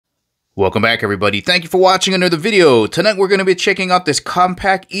Welcome back, everybody. Thank you for watching another video. Tonight we're going to be checking out this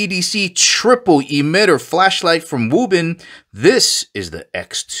compact EDC triple emitter flashlight from WUBEN. This is the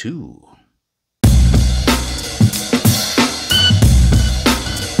X2.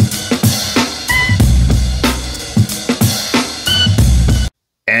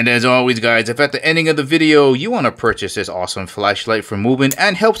 And as always, guys, if at the ending of the video you want to purchase this awesome flashlight from WUBEN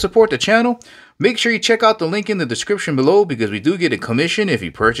and help support the channel, make sure you check out the link in the description below because we do get a commission if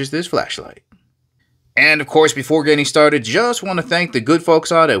you purchase this flashlight. And of course, before getting started, just want to thank the good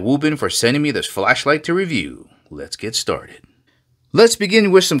folks out at WUBEN for sending me this flashlight to review. Let's get started. Let's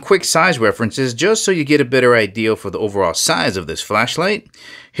begin with some quick size references just so you get a better idea for the overall size of this flashlight.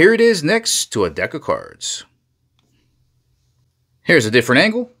 Here it is next to a deck of cards. Here's a different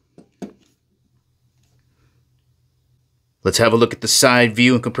angle. Let's have a look at the side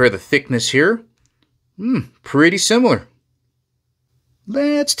view and compare the thickness here. Pretty similar.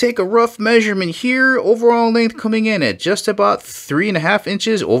 Let's take a rough measurement here. Overall length coming in at just about 3.5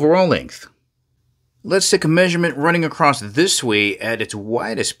 inches overall length. Let's take a measurement running across this way at its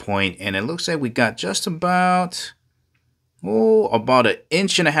widest point, and it looks like we got just about 1.5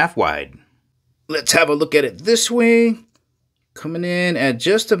 inches wide. Let's have a look at it this way. Coming in at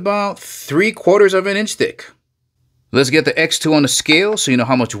just about 3/4 inch thick. Let's get the X2 on the scale so you know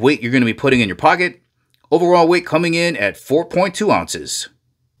how much weight you're going to be putting in your pocket. Overall weight coming in at 4.2 ounces.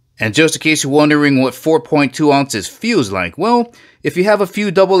 And just in case you're wondering what 4.2 ounces feels like, well, if you have a few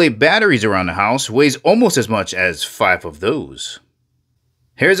AA batteries around the house, weighs almost as much as 5 of those.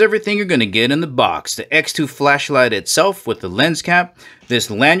 Here's everything you're going to get in the box. The X2 flashlight itself with the lens cap.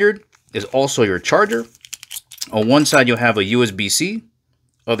 This lanyard is also your charger. On one side, you'll have a USB-C.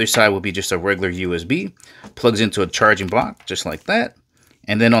 Other side will be just a regular USB. Plugs into a charging block, just like that.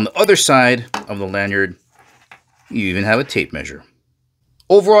 And then on the other side of the lanyard, you even have a tape measure.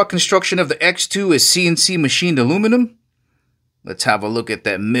 Overall construction of the X2 is CNC machined aluminum. Let's have a look at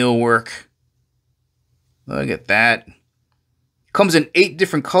that millwork. Look at that. Comes in 8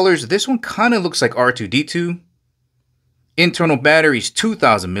 different colors. This one kind of looks like R2-D2. Internal battery is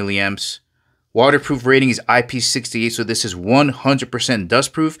 2,000 milliamps. Waterproof rating is IP68, so this is 100%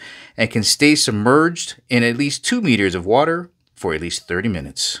 dustproof and can stay submerged in at least 2 meters of water for at least 30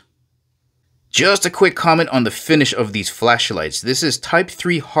 minutes. Just a quick comment on the finish of these flashlights. This is type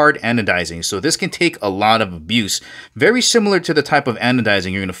 3 hard anodizing, so this can take a lot of abuse. Very similar to the type of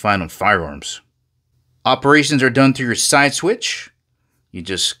anodizing you're going to find on firearms. Operations are done through your side switch. You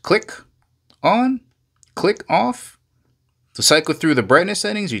just click on, click off. To cycle through the brightness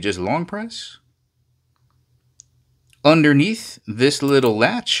settings, you just long press. Underneath this little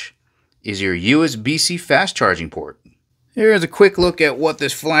latch is your USB-C fast charging port. Here's a quick look at what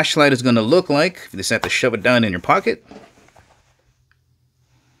this flashlight is going to look like. You just have to shove it down in your pocket.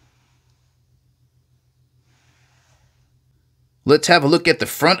 Let's have a look at the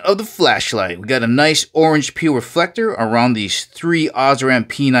front of the flashlight. We got a nice orange peel reflector around these 3 Osram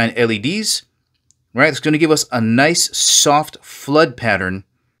P9 LEDs. Right, it's going to give us a nice soft flood pattern.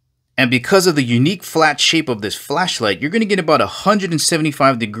 And because of the unique flat shape of this flashlight, you're going to get about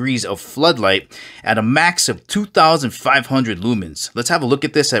 175 degrees of floodlight at a max of 2,500 lumens. Let's have a look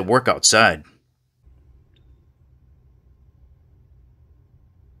at this at work outside.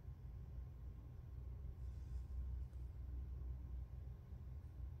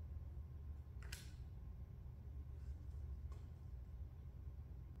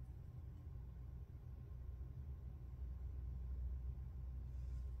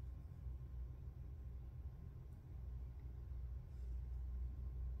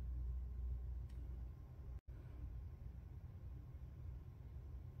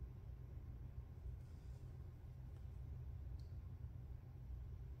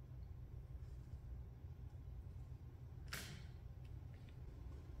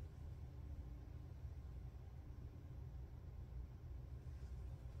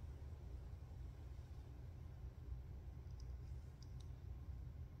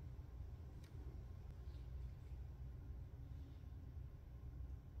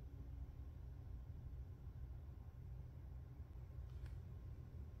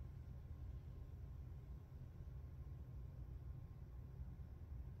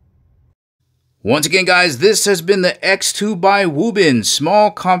 Once again, guys, this has been the X2 by WUBEN.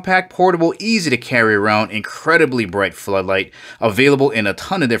 Small, compact, portable, easy to carry around, incredibly bright floodlight, available in a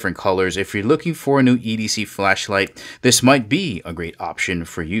ton of different colors. If you're looking for a new EDC flashlight, this might be a great option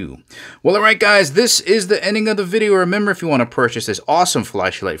for you. Well, alright guys, this is the ending of the video. Remember, if you want to purchase this awesome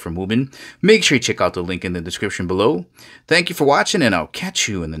flashlight from WUBEN, make sure you check out the link in the description below. Thank you for watching, and I'll catch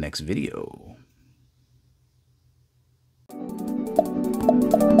you in the next video.